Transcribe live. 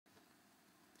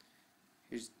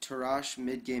Here's Tarrasch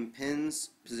mid-game pins,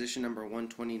 position number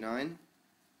 129.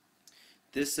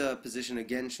 This position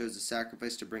again shows a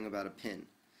sacrifice to bring about a pin.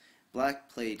 Black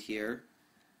played here,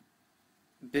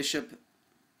 bishop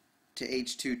to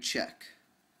h2 check.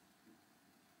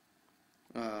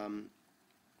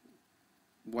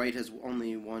 White has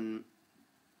only one,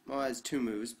 well, has two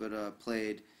moves, but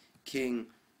played king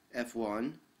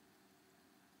f1,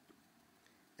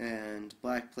 and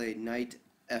black played knight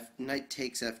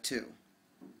takes f2.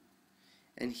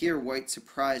 And here white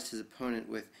surprised his opponent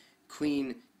with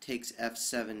queen takes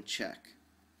f7 check.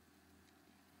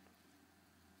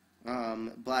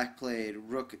 Black played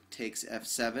rook takes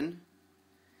f7,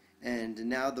 and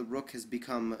now the rook has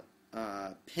become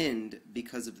pinned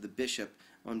because of the bishop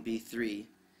on b3,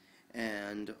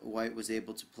 and white was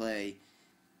able to play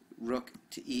rook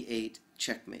to e8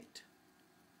 checkmate.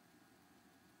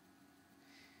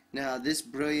 Now this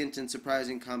brilliant and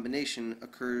surprising combination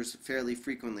occurs fairly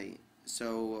frequently,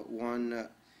 so one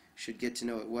should get to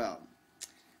know it well.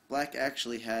 Black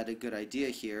actually had a good idea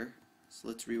here, so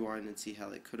let's rewind and see how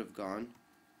it could have gone.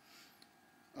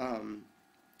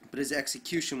 But his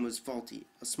execution was faulty.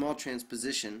 A small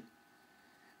transposition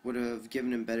would have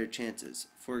given him better chances.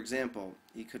 For example,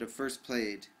 he could have first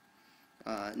played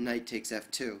knight takes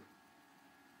f2,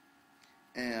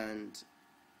 and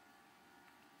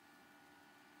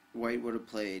white would have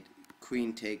played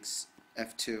queen takes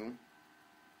f2,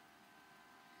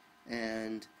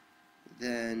 and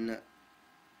then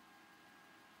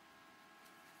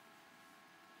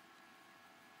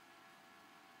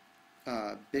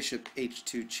bishop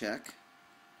h2 check,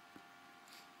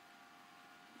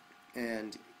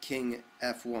 and king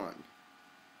f1.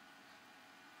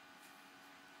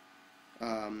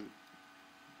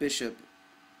 Bishop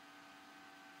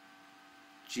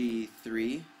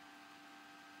g3.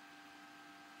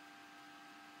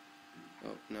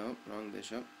 Oh, no, wrong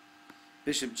bishop.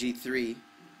 Bishop g3.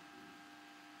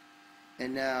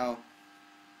 And now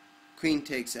queen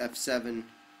takes f7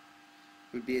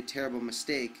 would be a terrible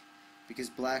mistake, because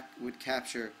black would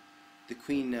capture the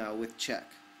queen now with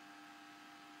check.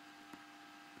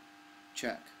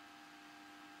 Check.